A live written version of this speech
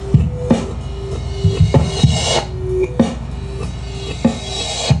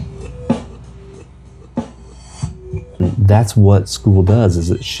that's what school does,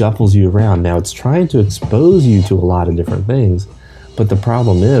 is it shuffles you around. Now it's trying to expose you to a lot of different things, but the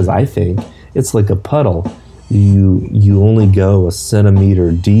problem is, I think, it's like a puddle. You only go a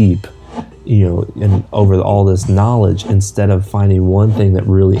centimeter deep, and over all this knowledge, instead of finding one thing that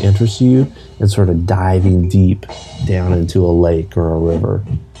really interests you and sort of diving deep down into a lake or a river.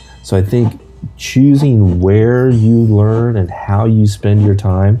 So I think choosing where you learn and how you spend your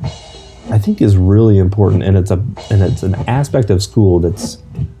time, I think, is really important, and it's an aspect of school that's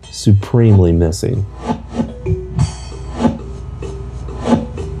supremely missing.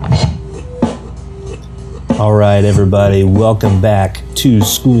 All right, everybody, welcome back to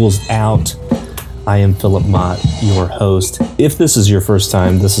School's Out. I am Philip Mott, your host. If this is your first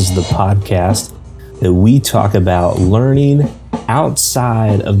time, this is the podcast that we talk about learning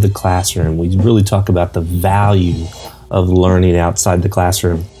outside of the classroom. We really talk about the value of learning outside the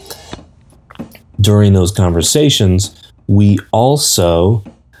classroom. During those conversations, we also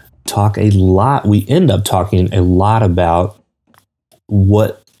we end up talking a lot about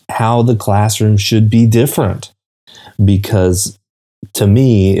how the classroom should be different. Because to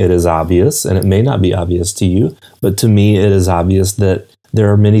me, it is obvious, and it may not be obvious to you, but to me, it is obvious that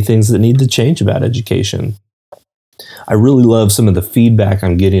there are many things that need to change about education. I really love some of the feedback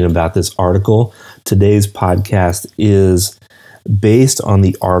I'm getting about this article. Today's podcast is based on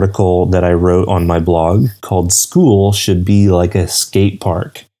the article that I wrote on my blog called "School Should Be Like a Skate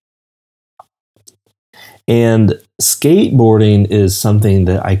Park." And skateboarding is something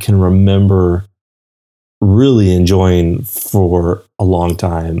that I can remember really enjoying for a long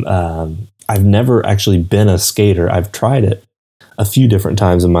time. I've never actually been a skater. I've tried it a few different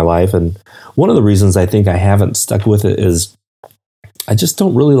times in my life. And one of the reasons I think I haven't stuck with it is I just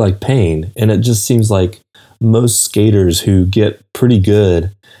don't really like pain. And it just seems like most skaters who get pretty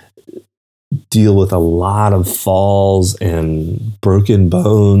good deal with a lot of falls and broken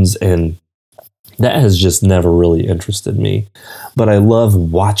bones, and that has just never really interested me. But I love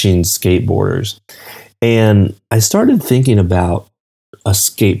watching skateboarders. And I started thinking about a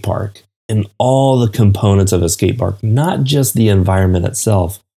skate park and all the components of a skate park, not just the environment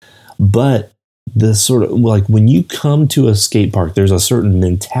itself, but the sort of, like, when you come to a skate park, there's a certain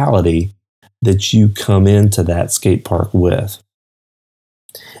mentality that you come into that skate park with.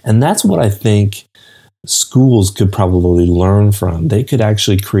 And that's what I think schools could probably learn from. They could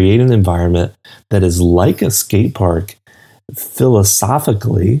actually create an environment that is like a skate park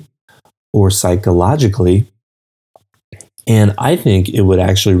philosophically or psychologically, and I think it would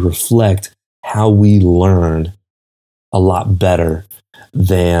actually reflect how we learn a lot better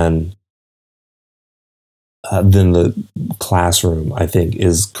than the classroom, I think,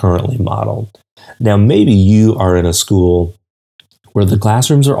 is currently modeled. Now, maybe you are in a school where the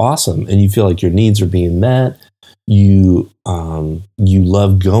classrooms are awesome and you feel like your needs are being met. You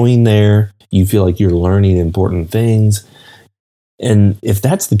love going there. You feel like you're learning important things. And if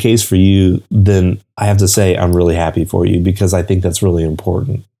that's the case for you, then I have to say I'm really happy for you, because I think that's really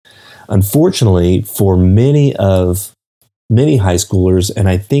important. Unfortunately, for many high schoolers, and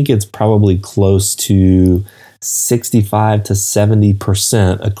I think it's probably close to 65 to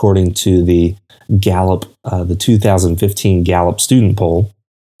 70%, according to the Gallup, the 2015 Gallup student poll,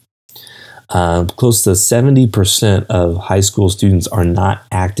 close to 70% of high school students are not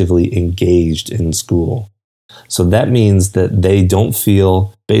actively engaged in school. So that means that they don't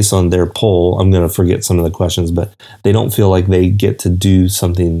feel, based on their poll, I'm going to forget some of the questions, but they don't feel like they get to do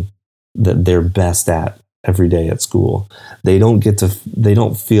something that they're best at every day at school. They don't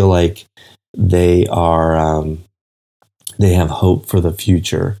feel like they have hope for the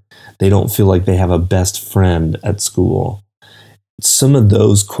future. They don't feel like they have a best friend at school. Some of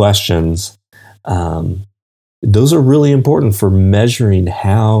those questions, those are really important for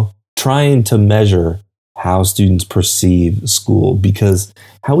trying to measure how students perceive school, because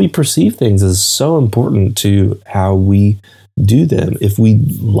how we perceive things is so important to how we do them. If we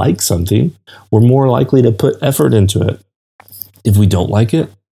like something, we're more likely to put effort into it. If we don't like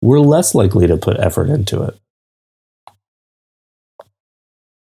it, we're less likely to put effort into it.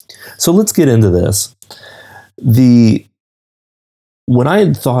 So let's get into this. When I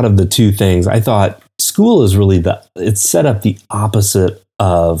had thought of the two things, I thought school is really it's set up the opposite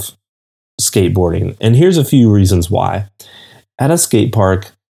of skateboarding. And here's a few reasons why. At a skate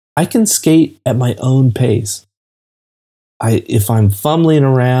park, I can skate at my own pace. If I'm fumbling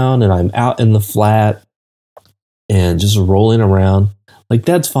around and I'm out in the flat and just rolling around, like,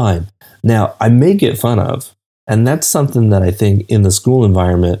 that's fine. Now, I may get fun of, and that's something that I think in the school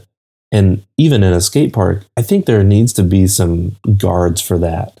environment, and even in a skate park, I think there needs to be some guards for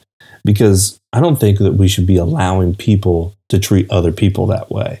that. Because I don't think that we should be allowing people to treat other people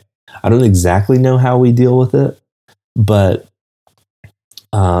that way. I don't exactly know how we deal with it, but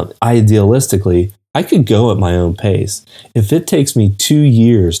idealistically, I could go at my own pace. If it takes me 2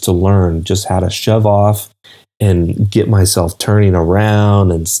 years to learn just how to shove off and get myself turning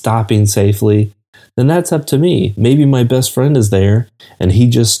around and stopping safely, then that's up to me. Maybe my best friend is there and he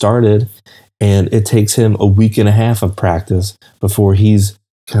just started, and it takes him a week and a half of practice before he's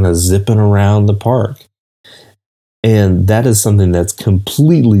kind of zipping around the park. And that is something that's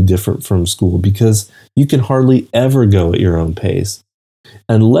completely different from school, because you can hardly ever go at your own pace.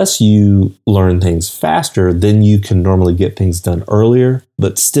 Unless you learn things faster, then you can normally get things done earlier,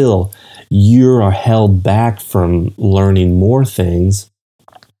 but still, you are held back from learning more things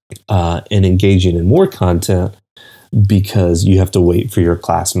and engaging in more content because you have to wait for your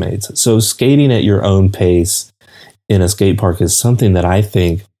classmates. So skating at your own pace in a skate park is something that I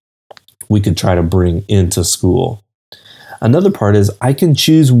think we could try to bring into school. Another part is I can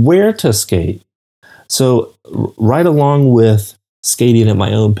choose where to skate. So right along with skating at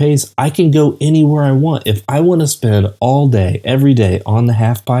my own pace, I can go anywhere I want. If I want to spend all day, every day on the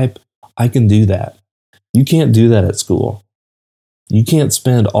half pipe, I can do that. You can't do that at school. You can't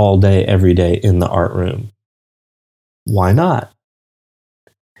spend all day, every day in the art room. Why not?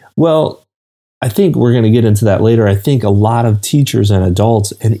 Well, I think we're going to get into that later. I think a lot of teachers and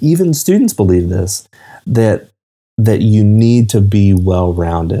adults and even students believe this, that you need to be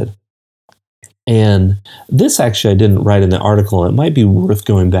well-rounded. And this actually I didn't write in the article. It might be worth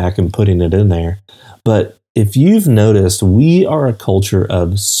going back and putting it in there. But if you've noticed, we are a culture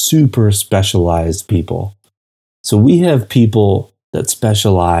of super specialized people. So we have people that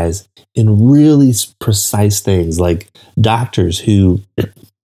specialize in really precise things, like doctors who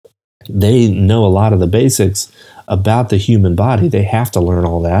they know a lot of the basics about the human body. They have to learn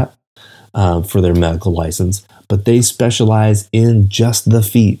all that for their medical license, but they specialize in just the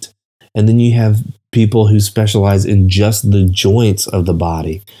feet. And then you have people who specialize in just the joints of the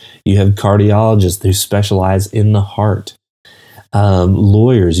body. You have cardiologists who specialize in the heart.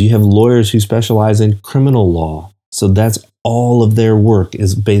 Lawyers, you have lawyers who specialize in criminal law. So that's all of their work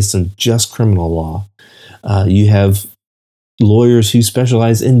is based on just criminal law. You have lawyers who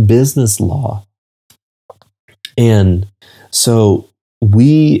specialize in business law. And so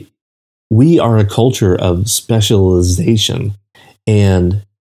we are a culture of specialization. And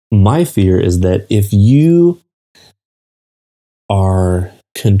my fear is that if you are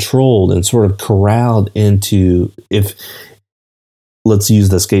controlled and sort of corralled into, let's use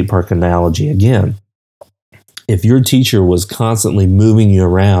the skate park analogy again. If your teacher was constantly moving you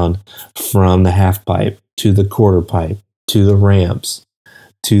around from the half pipe to the quarter pipe, to the ramps,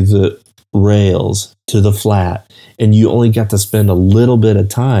 to the rails, to the flat, and you only got to spend a little bit of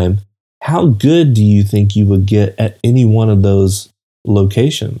time, how good do you think you would get at any one of those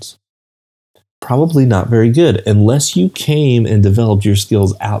locations? Probably not very good. Unless you came and developed your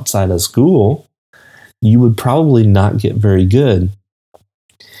skills outside of school, you would probably not get very good.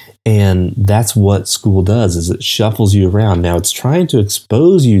 And that's what school does, is it shuffles you around. Now, it's trying to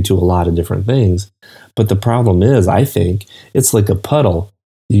expose you to a lot of different things, but the problem is, I think, it's like a puddle.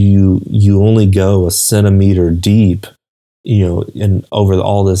 You only go a centimeter deep, and over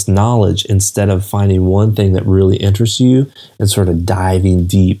all this knowledge, instead of finding one thing that really interests you and sort of diving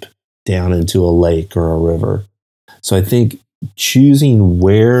deep down into a lake or a river. So I think choosing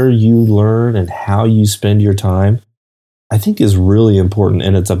where you learn and how you spend your time, I think, is really important,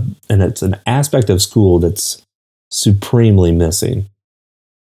 and it's an aspect of school that's supremely missing.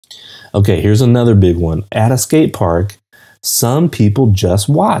 Okay, here's another big one. At a skate park, some people just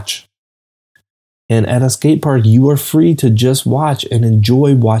watch. And at a skate park, you are free to just watch and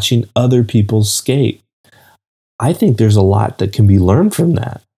enjoy watching other people skate. I think there's a lot that can be learned from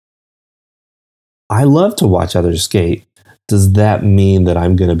that. I love to watch others skate. Does that mean that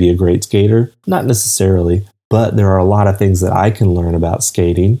I'm going to be a great skater? Not necessarily, but there are a lot of things that I can learn about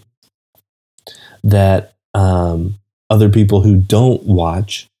skating that other people who don't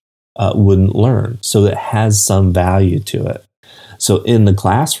watch wouldn't learn. So it has some value to it. So in the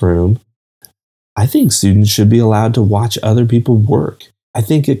classroom, I think students should be allowed to watch other people work. I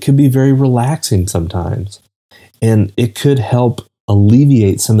think it could be very relaxing sometimes. And it could help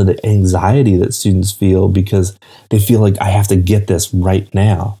alleviate some of the anxiety that students feel, because they feel like I have to get this right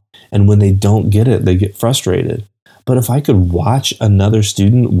now. And when they don't get it, they get frustrated. But if I could watch another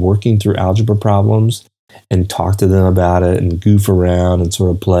student working through algebra problems and talk to them about it and goof around and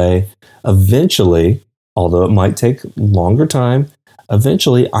sort of play, eventually, although it might take longer time,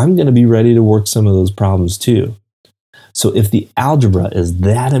 eventually I'm going to be ready to work some of those problems too. So if the algebra is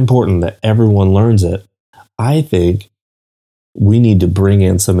that important that everyone learns it, I think we need to bring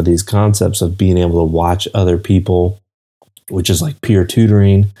in some of these concepts of being able to watch other people, which is like peer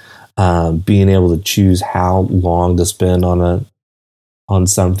tutoring, being able to choose how long to spend on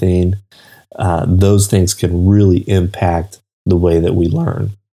something. Those things can really impact the way that we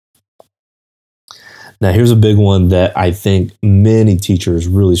learn. Now, here's a big one that I think many teachers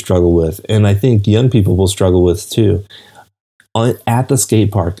really struggle with, and I think young people will struggle with too. At the skate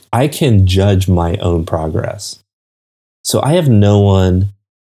park, I can judge my own progress. So I have no one,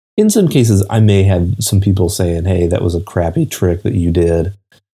 in some cases, I may have some people saying, hey, that was a crappy trick that you did.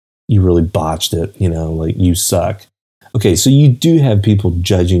 You really botched it, like you suck. Okay, so you do have people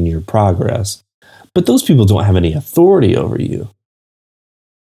judging your progress, but those people don't have any authority over you.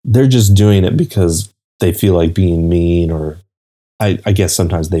 They're just doing it because they feel like being mean, or I guess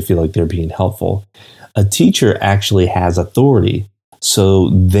sometimes they feel like they're being helpful. A teacher actually has authority,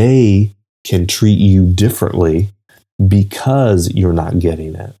 so they can treat you differently because you're not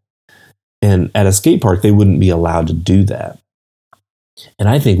getting it. And at a skate park, they wouldn't be allowed to do that. And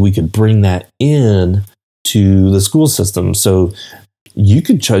I think we could bring that in to the school system. So you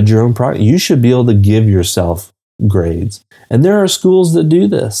could judge your own progress. You should be able to give yourself grades. And there are schools that do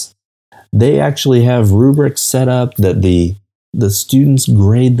this. They actually have rubrics set up that the students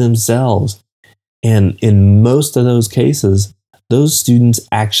grade themselves. And in most of those cases, those students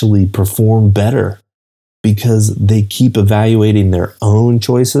actually perform better because they keep evaluating their own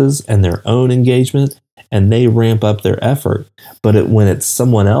choices and their own engagement, and they ramp up their effort. But when it's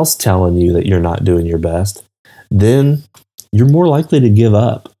someone else telling you that you're not doing your best, then you're more likely to give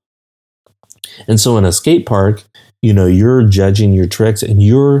up. And so in a skate park, you're judging your tricks, and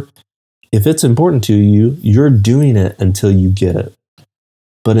if it's important to you, you're doing it until you get it.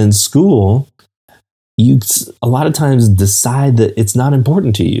 But in school, you a lot of times decide that it's not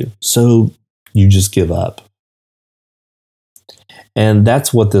important to you, so you just give up. And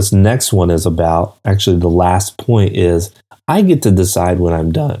that's what this next one is about. Actually, the last point is I get to decide when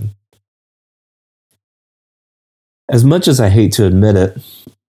I'm done. As much as I hate to admit it,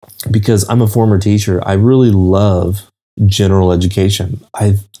 because I'm a former teacher, I really love general education.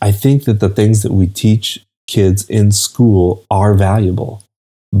 I think that the things that we teach kids in school are valuable,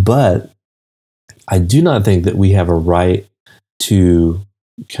 but I do not think that we have a right to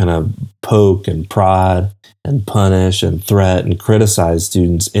kind of poke and prod and punish and threat and criticize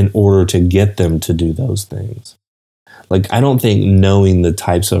students in order to get them to do those things. Like, I don't think knowing the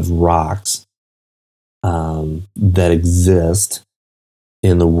types of rocks that exist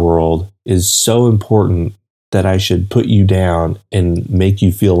in the world is so important that I should put you down and make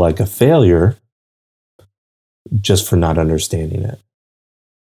you feel like a failure just for not understanding it.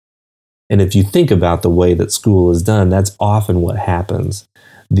 And if you think about the way that school is done, that's often what happens.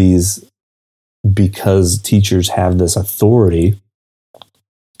 Because teachers have this authority,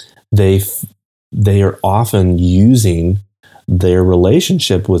 they are often using their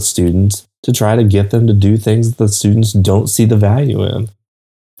relationship with students to try to get them to do things that the students don't see the value in.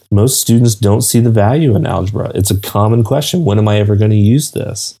 Most students don't see the value in algebra. It's a common question. When am I ever going to use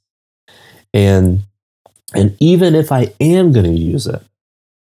this? And even if I am going to use it,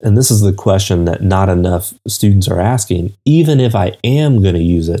 and this is the question that not enough students are asking, even if I am going to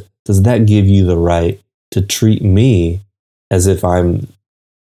use it, does that give you the right to treat me as if I'm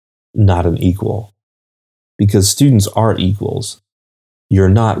not an equal? Because students are equals. You're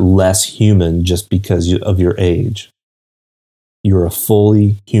not less human just because of your age. You're a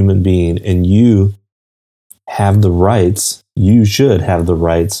fully human being, and you have the rights, you should have the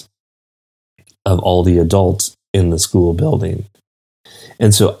rights of all the adults in the school building.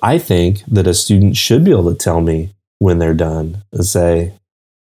 And so I think that a student should be able to tell me when they're done and say,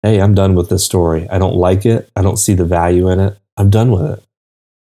 hey, I'm done with this story. I don't like it. I don't see the value in it. I'm done with it.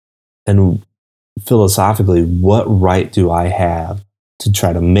 And philosophically, what right do I have to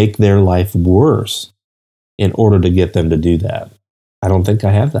try to make their life worse in order to get them to do that? I don't think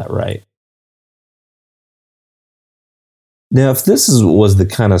I have that right. Now, if this was the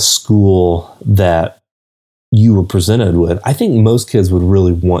kind of school that you were presented with, I think most kids would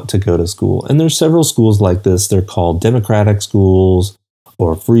really want to go to school. And there's several schools like this. They're called democratic schools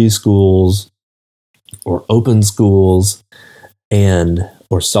or free schools or open schools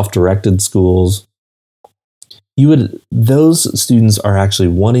or self-directed schools. Those students are actually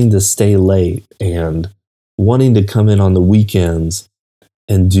wanting to stay late and wanting to come in on the weekends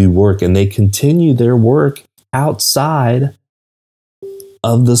and do work. And they continue their work outside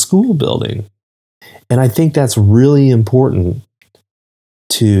of the school building. And I think that's really important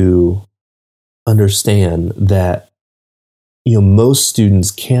to understand, that most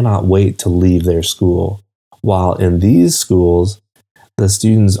students cannot wait to leave their school. While in these schools, the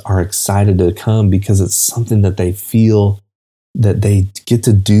students are excited to come because it's something that they feel that they get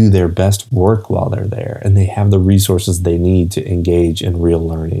to do their best work while they're there, and they have the resources they need to engage in real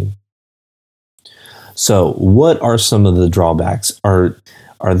learning. So, what are some of the drawbacks? Are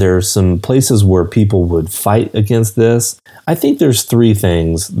there some places where people would fight against this? I think there's three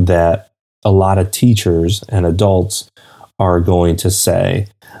things that a lot of teachers and adults are going to say.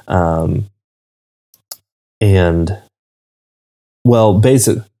 Not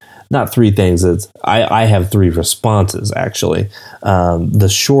three things. I have three responses, actually. The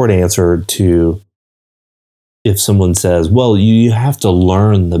short answer to if someone says, well, you have to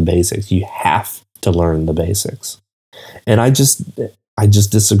learn the basics. You have to learn the basics. And I just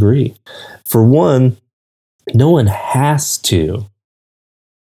disagree. For one, no one has to.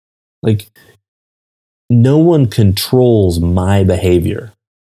 No one controls my behavior.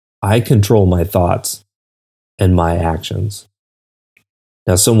 I control my thoughts and my actions.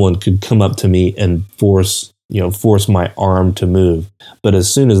 Now, someone could come up to me and force my arm to move, but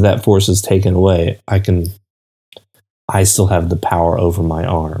as soon as that force is taken away, I still have the power over my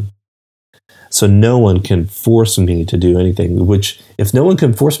arm. So no one can force me to do anything, which if no one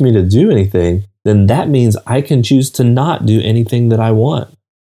can force me to do anything, then that means I can choose to not do anything that I want.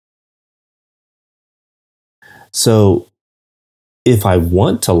 So if I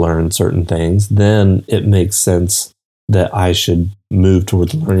want to learn certain things, then it makes sense that I should move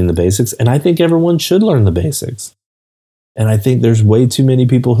towards learning the basics. And I think everyone should learn the basics. And I think there's way too many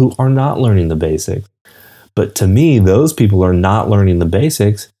people who are not learning the basics. But to me, those people are not learning the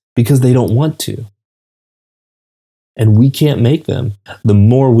basics because they don't want to. And we can't make them. The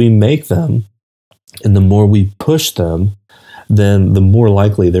more we make them and the more we push them, then the more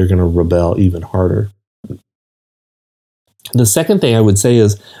likely they're going to rebel even harder. The second thing I would say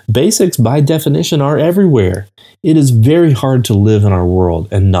is basics by definition are everywhere. It is very hard to live in our world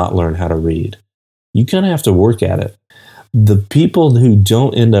and not learn how to read. You kind of have to work at it. The people who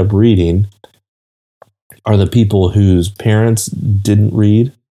don't end up reading are the people whose parents didn't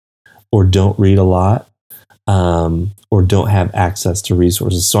read or don't read a lot or don't have access to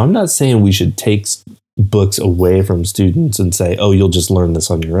resources. So I'm not saying we should take books away from students and say, oh, you'll just learn this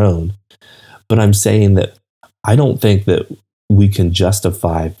on your own. But I'm saying that I don't think that we can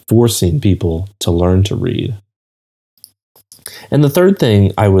justify forcing people to learn to read. And the third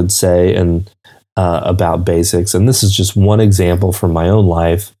thing I would say about basics, and this is just one example from my own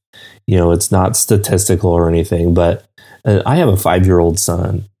life, it's not statistical or anything, but I have a 5-year-old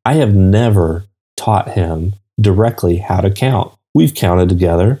son. I have never taught him directly how to count. We've counted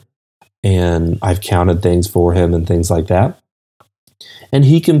together, and I've counted things for him and things like that. And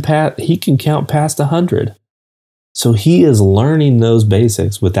he can count past 100. So he is learning those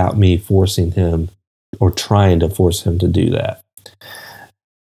basics without me forcing him or trying to force him to do that.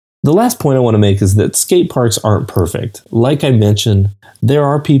 The last point I want to make is that skate parks aren't perfect. Like I mentioned, there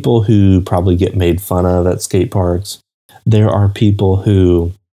are people who probably get made fun of at skate parks. There are people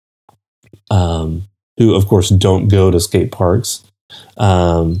who of course, don't go to skate parks.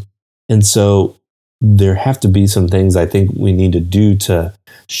 And so there have to be some things I think we need to do to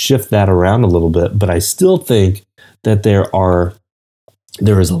shift that around a little bit. But I still think that there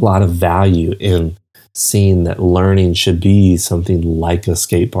is a lot of value in seeing that learning should be something like a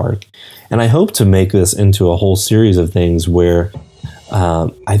skate park. And I hope to make this into a whole series of things where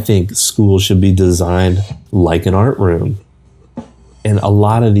I think schools should be designed like an art room. And a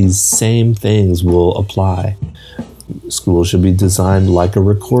lot of these same things will apply. Schools should be designed like a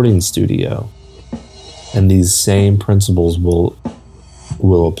recording studio. And these same principles will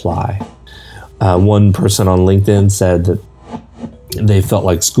apply. One person on LinkedIn said that they felt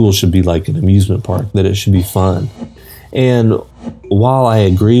like school should be like an amusement park, that it should be fun. And while I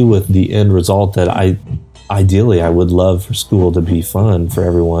agree with the end result that ideally I would love for school to be fun for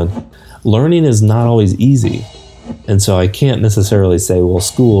everyone, learning is not always easy. And so I can't necessarily say, well,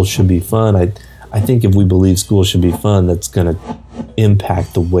 school should be fun. I think if we believe school should be fun, that's going to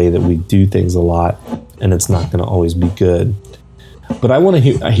impact the way that we do things a lot, and it's not going to always be good. But I want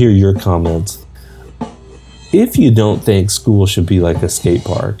to hear your comments. If you don't think school should be like a skate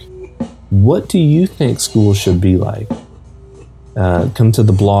park, what do you think school should be like? Come to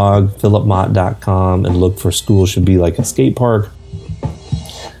the blog, philipmott.com, and look for School Should Be Like a Skate Park.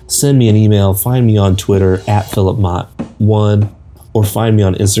 Send me an email. Find me on Twitter @philipmott1 or find me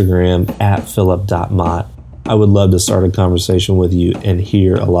on Instagram @philip.mott. I would love to start a conversation with you and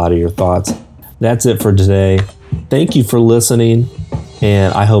hear a lot of your thoughts. That's it for today. Thank you for listening,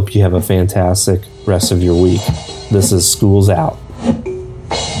 and I hope you have a fantastic rest of your week. This is School's Out.